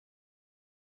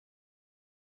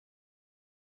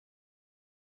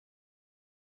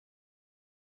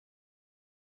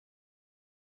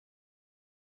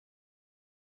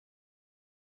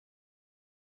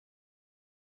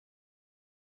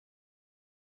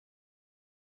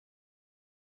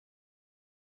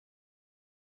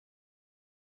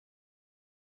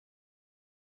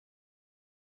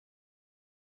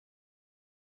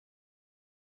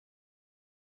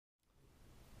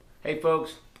Hey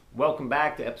folks, welcome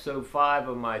back to episode 5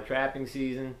 of my trapping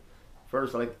season.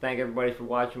 First, I'd like to thank everybody for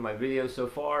watching my videos so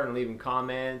far and leaving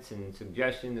comments and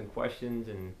suggestions and questions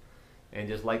and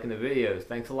just liking the videos.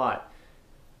 Thanks a lot.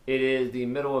 It is the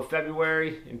middle of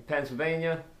February in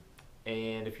Pennsylvania,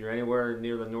 and if you're anywhere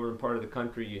near the northern part of the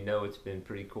country, you know it's been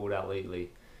pretty cold out lately.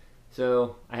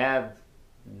 So I have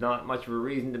not much of a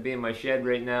reason to be in my shed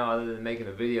right now other than making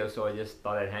a video, so I just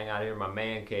thought I'd hang out here in my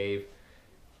man cave.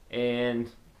 And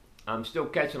I'm still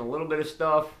catching a little bit of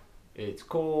stuff. It's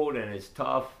cold and it's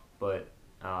tough, but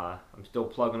I'm still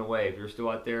plugging away. If you're still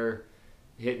out there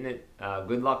hitting it,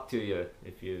 good luck to you.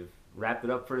 If you've wrapped it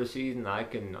up for the season, I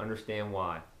can understand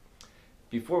why.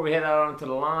 Before we head out onto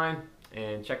the line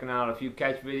and checking out a few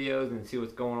catch videos and see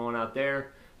what's going on out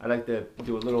there, I'd like to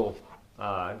do a little,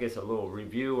 I guess a little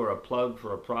review or a plug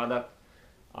for a product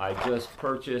I just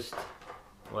purchased,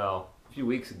 well, a few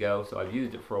weeks ago, so I've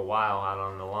used it for a while out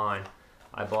on the line.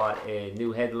 I bought a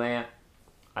new headlamp.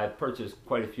 I purchased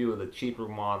quite a few of the cheaper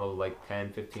models, like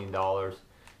 $10, $15,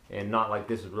 and not like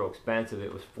this is real expensive.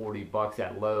 It was $40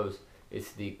 at Lowe's.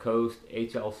 It's the Coast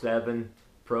HL7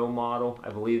 Pro model. I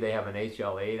believe they have an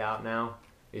HL8 out now.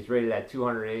 It's rated at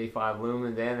 285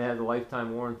 lumens and it has a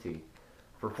lifetime warranty.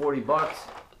 For $40,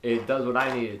 it does what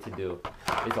I need it to do.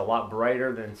 It's a lot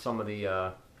brighter than some of the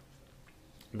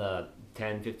 $10,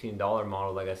 $15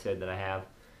 models, like I said, that I have.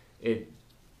 It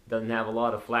doesn't have a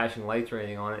lot of flashing lights or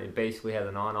anything on it. It basically has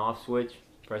an on-off switch.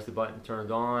 Press the button, turns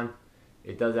on.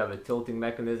 It does have a tilting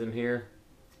mechanism here.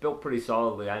 It's built pretty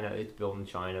solidly. I know it's built in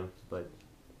China, but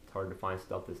it's hard to find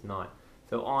stuff that's not.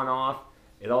 So on-off.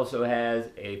 It also has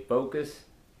a focus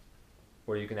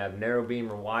where you can have narrow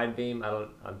beam or wide beam.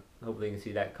 Hopefully you can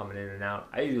see that coming in and out.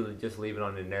 I usually just leave it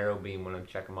on the narrow beam when I'm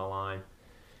checking my line.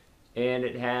 And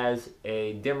it has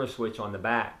a dimmer switch on the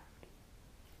back.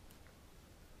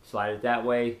 Slide it that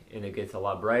way and it gets a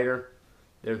lot brighter.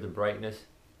 There's the brightness.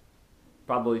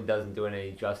 Probably doesn't do it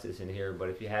any justice in here, but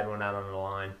if you had one out on the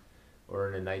line or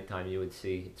in the nighttime, you would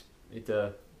see it's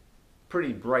a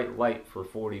pretty bright light for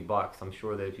 $40. I'm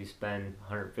sure that if you spend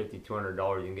 $150,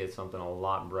 $200, you can get something a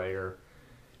lot brighter.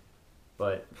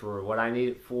 But for what I need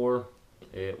it for,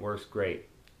 it works great.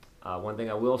 One thing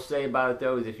I will say about it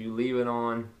though is if you leave it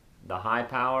on the high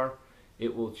power,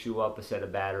 it will chew up a set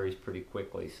of batteries pretty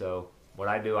quickly. So what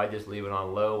I do, I just leave it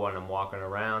on low when I'm walking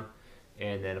around,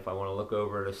 and then if I want to look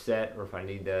over at a set or if I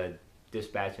need to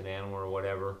dispatch an animal or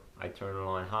whatever, I turn it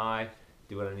on high,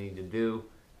 do what I need to do,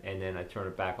 and then I turn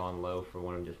it back on low for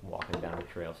when I'm just walking down the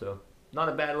trail. So not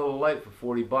a bad little light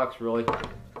for $40 really.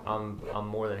 I'm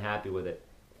more than happy with it.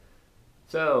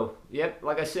 So yep,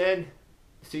 like I said,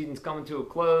 the season's coming to a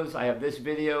close. I have this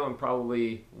video and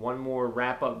probably one more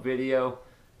wrap-up video.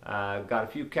 Got a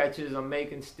few catches I'm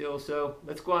making still, so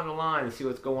let's go on the line and see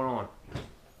what's going on.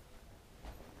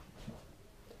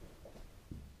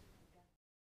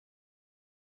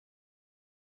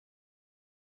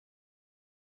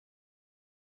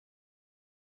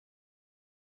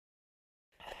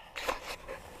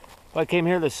 Well, I came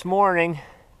here this morning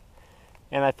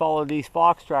and I followed these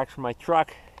fox tracks from my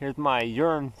truck. Here's my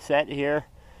urine set here.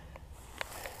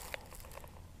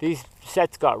 These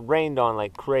sets got rained on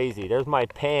like crazy. There's my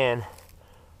pan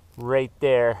right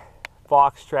there.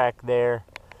 Fox track there.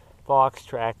 Fox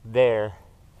track there.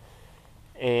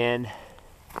 And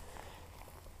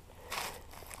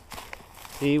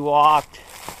he walked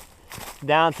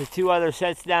down to two other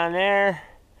sets down there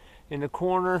in the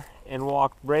corner and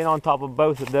walked right on top of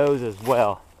both of those as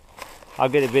well. I'll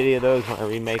get a video of those when I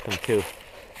remake them too.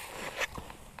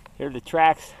 Here are the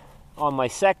tracks on my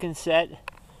second set.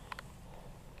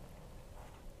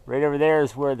 Right over there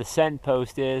is where the scent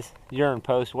post is, urine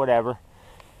post, whatever.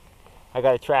 I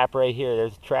got a trap right here.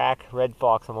 There's a track, red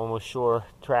fox, I'm almost sure.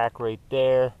 Track right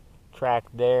there, track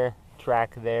there,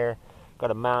 track there.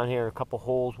 Got a mound here, a couple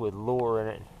holes with lure in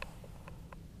it.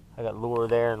 I got lure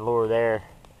there and lure there.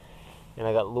 And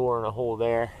I got lure in a hole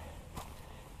there.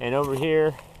 And over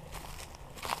here,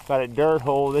 got a dirt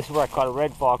hole. This is where I caught a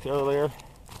red fox earlier.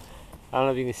 I don't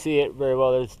know if you can see it very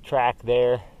well. There's a track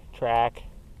there, track,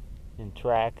 and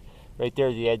track. Right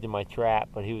there's the edge of my trap,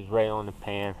 but he was right on the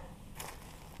pan.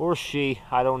 Or she,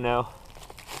 I don't know.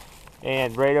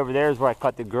 And right over there is where I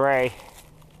caught the gray.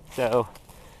 So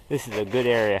this is a good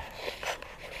area.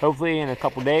 Hopefully in a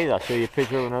couple days I'll show you a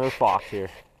picture of another fox here.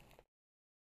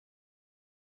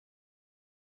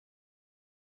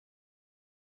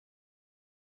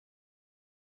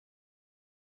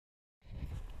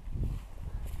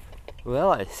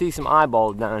 Well, I see some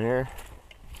eyeballs down here.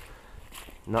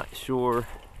 Not sure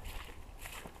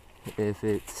if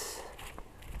it's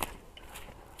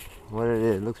what it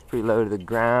is. It looks pretty low to the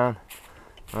ground.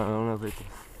 I don't know if it's a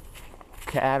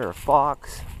cat or a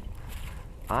fox.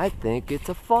 I think it's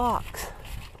a fox.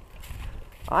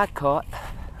 I caught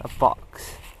a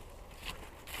fox.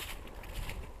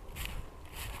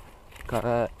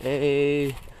 Caught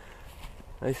a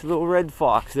nice little red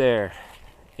fox there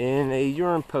in a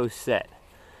urine post set.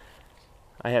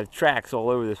 I have tracks all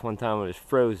over this one time when it was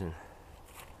frozen.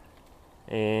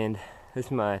 And this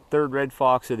is my third red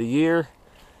fox of the year.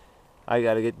 I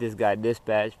gotta get this guy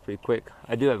dispatched pretty quick.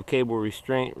 I do have a cable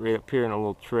restraint right up here in a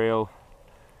little trail,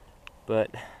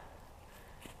 but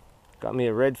got me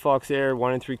a red fox there,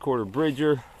 1 3/4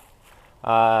 bridger.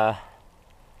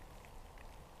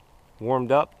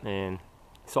 Warmed up and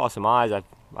saw some eyes. I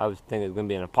was thinking it was gonna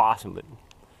be an opossum, but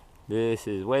this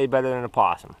is way better than an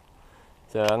opossum.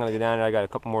 So I'm gonna go down there. I got a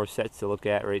couple more sets to look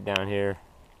at right down here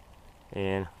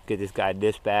and get this guy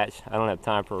dispatched. I don't have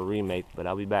time for a remake, but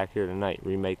I'll be back here tonight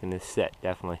remaking this set,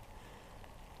 definitely.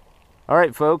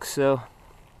 Alright folks, so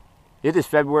it is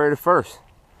February the 1st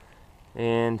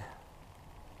and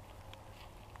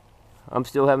I'm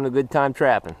still having a good time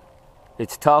trapping.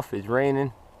 It's tough, it's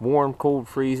raining, warm, cold,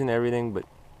 freezing, everything, but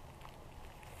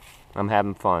I'm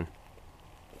having fun.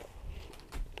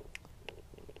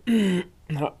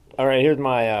 Alright, here's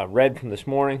my red from this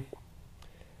morning.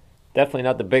 Definitely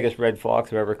not the biggest red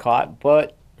fox I've ever caught,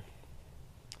 but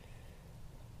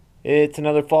it's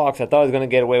another fox. I thought I was going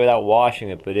to get away without washing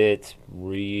it, but it's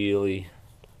really,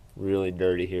 really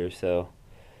dirty here. So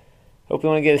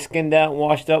hopefully when I get it skinned out and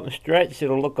washed up and stretched,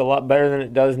 it'll look a lot better than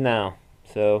it does now.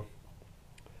 So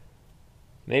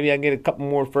maybe I can get a couple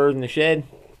more furs in the shed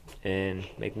and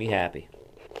make me happy.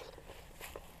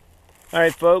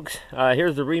 Alright folks,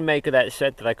 here's the remake of that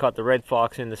set that I caught the red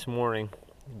fox in this morning.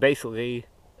 Basically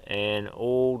an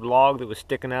old log that was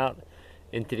sticking out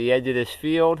into the edge of this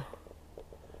field.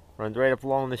 Runs right up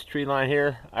along this tree line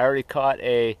here. I already caught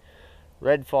a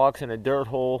red fox in a dirt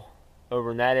hole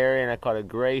over in that area, and I caught a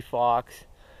gray fox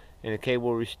in a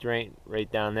cable restraint right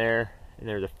down there. And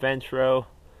there's a fence row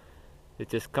that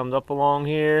just comes up along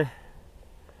here,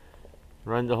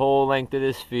 runs the whole length of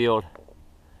this field.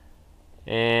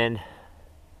 And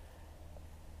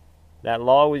that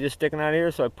log was just sticking out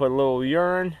here, so I put a little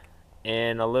urine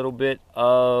and a little bit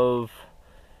of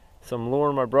some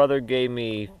lure my brother gave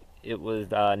me. It was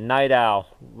Night Owl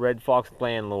Red Fox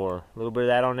Gland lure. A little bit of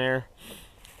that on there.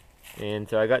 And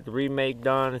so I got the remake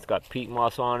done. It's got peat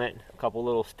moss on it, a couple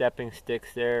little stepping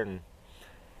sticks there, and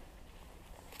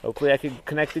hopefully I can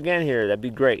connect again here. That'd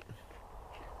be great.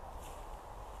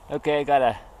 Okay,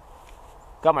 got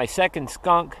my second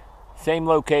skunk, same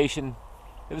location.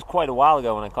 It was quite a while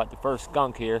ago when I caught the first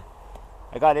skunk here.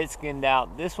 I got it skinned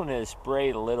out. This one is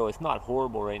sprayed a little. It's not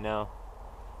horrible right now.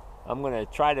 I'm going to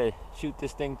try to shoot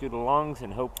this thing through the lungs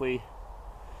and hopefully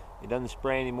it doesn't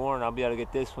spray anymore and I'll be able to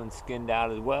get this one skinned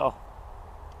out as well.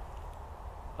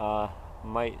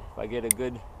 Might, if I get a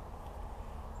good,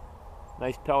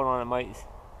 nice pelt on it, might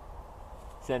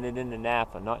send it into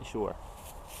Napa. Not sure.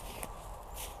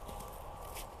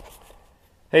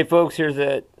 Hey folks, here's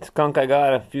a skunk I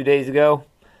got a few days ago.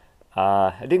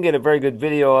 I didn't get a very good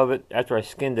video of it after I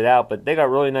skinned it out, but they got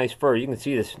really nice fur. You can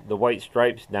see the white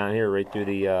stripes down here right through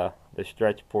the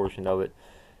stretch portion of it.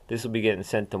 This will be getting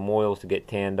sent to Moyles to get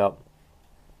tanned up.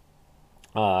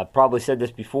 I probably said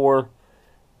this before,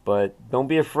 but don't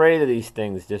be afraid of these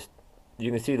things. Just, you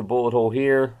can see the bullet hole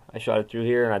here. I shot it through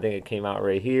here, and I think it came out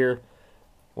right here.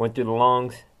 Went through the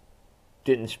lungs.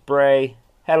 Didn't spray.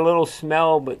 Had a little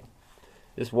smell, but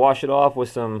just wash it off with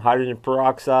some hydrogen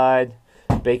peroxide,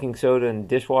 baking soda, and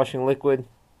dishwashing liquid,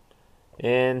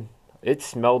 and it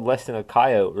smelled less than a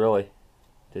coyote, really,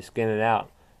 to skin it out.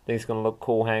 I think it's going to look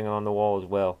cool hanging on the wall as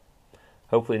well.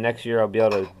 Hopefully next year I'll be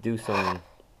able to do some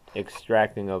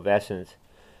extracting of essence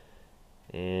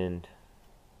and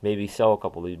maybe sell a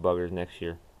couple of these buggers next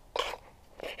year.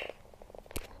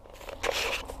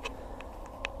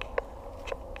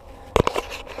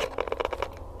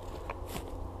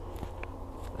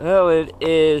 Oh, it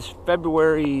is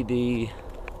February the...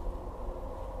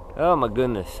 Oh my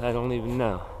goodness, I don't even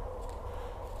know.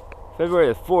 February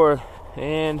the 4th,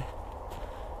 and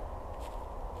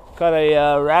caught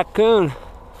a raccoon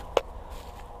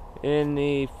in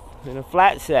a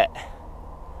flat set,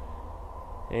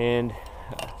 and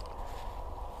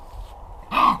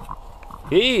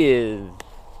he is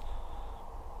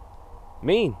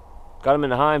mean. Got him in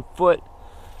the hind foot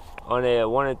on a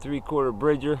 1 3/4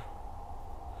 bridger.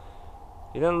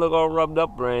 He doesn't look all rubbed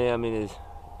up or anything. I mean,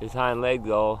 his hind legs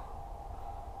all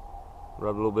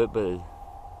rubbed a little bit, but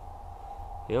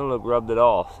he don't look rubbed at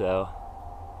all. So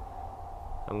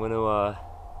I'm going to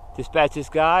dispatch this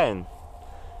guy, and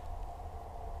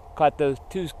caught those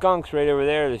 2 skunks right over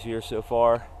there this year so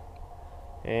far.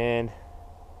 And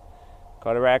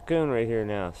caught a raccoon right here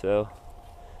now, so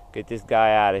get this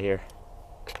guy out of here.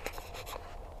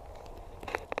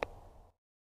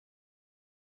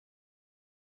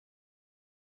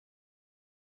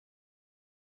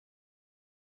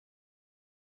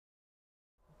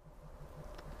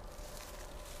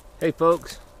 Hey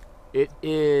folks, it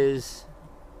is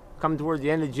coming towards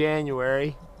the end of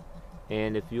January,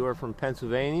 and if you are from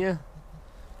Pennsylvania,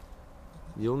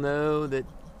 you'll know that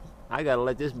I gotta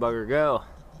let this bugger go.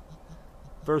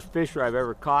 First fisher I've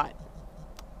ever caught,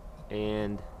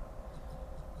 and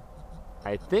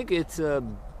I think it's a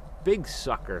big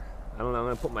sucker. I don't know, I'm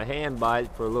gonna put my hand by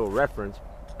it for a little reference.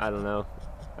 I don't know.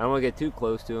 I don't wanna get too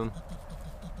close to him.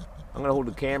 I'm gonna hold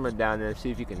the camera down there and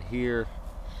see if you can hear.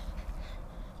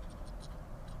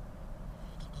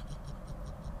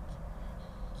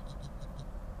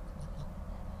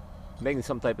 Making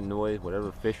some type of noise,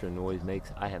 whatever fisher noise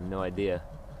makes, I have no idea.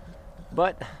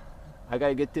 But I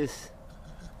gotta get this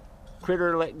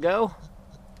critter let go.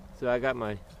 So I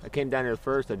came down here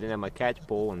first, I didn't have my catch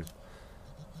pole and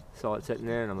saw it sitting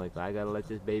there and I'm like, I gotta let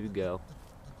this baby go.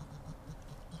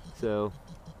 So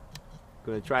I'm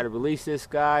gonna try to release this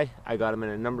guy. I got him in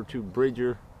a number 2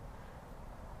 bridger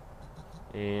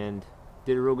and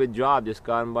did a real good job. Just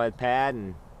got him by the pad,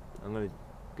 and I'm gonna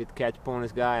get the catch pole on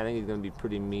this guy. I think he's gonna be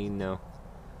pretty mean though.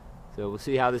 So we'll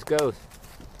see how this goes.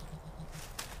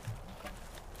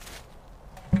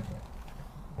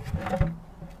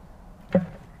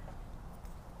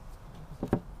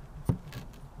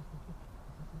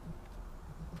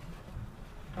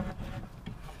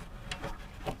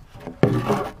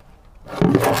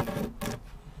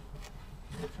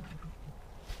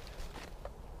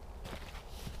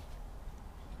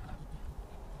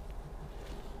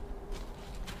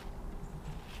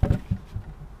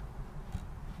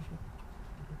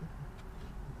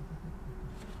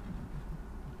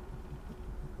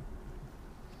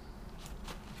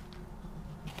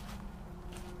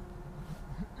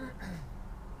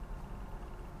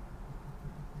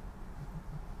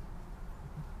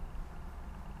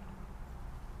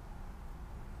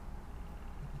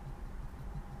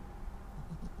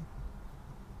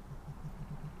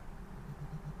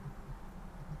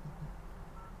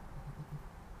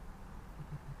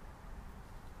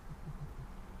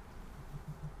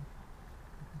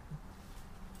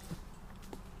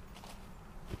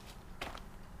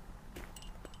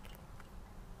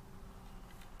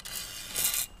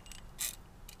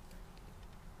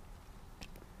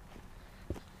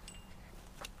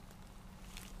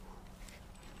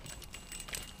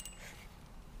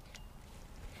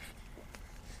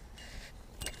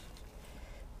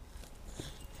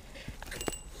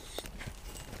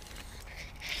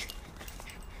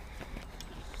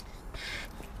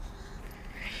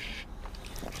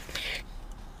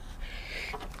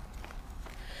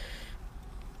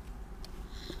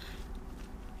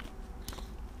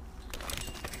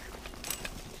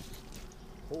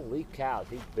 Holy cow,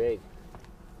 he's big.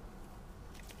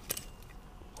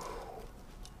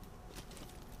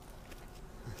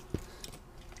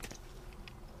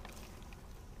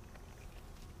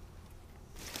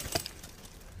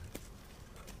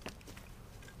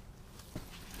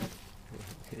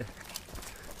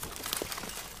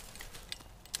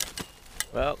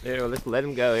 Well, here, let's let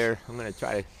him go here. I'm gonna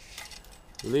try to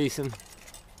release him.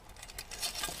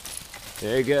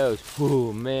 There he goes.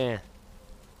 Whew, man.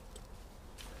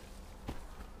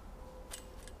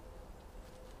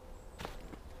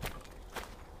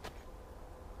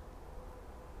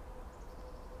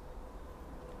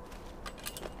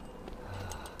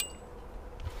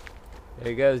 There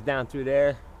he goes down through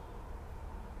there.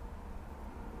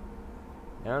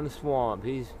 Down the swamp.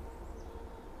 He's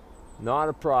not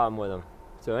a problem with him.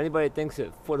 So anybody that thinks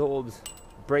that footholds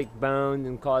break bones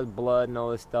and cause blood and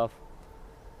all this stuff,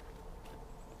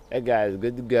 that guy is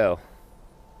good to go.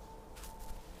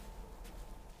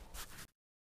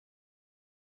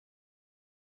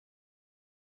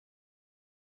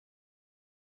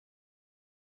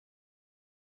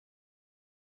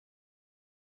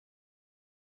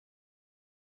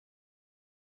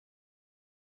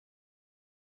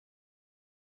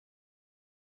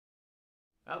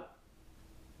 Well,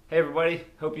 hey everybody,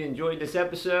 hope you enjoyed this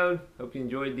episode. Hope you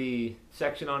enjoyed the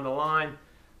section on the line.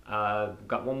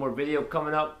 Got one more video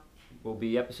coming up. Will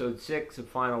be episode 6, a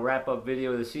final wrap-up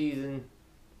video of the season.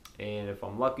 And if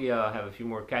I'm lucky, I'll have a few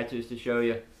more catches to show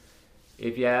you.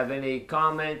 If you have any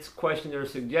comments, questions, or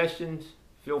suggestions,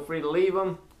 feel free to leave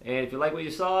them. And if you like what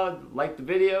you saw, like the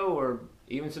video or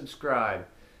even subscribe.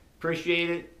 Appreciate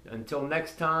it. Until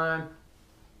next time,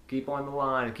 keep on the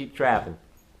line and keep trapping.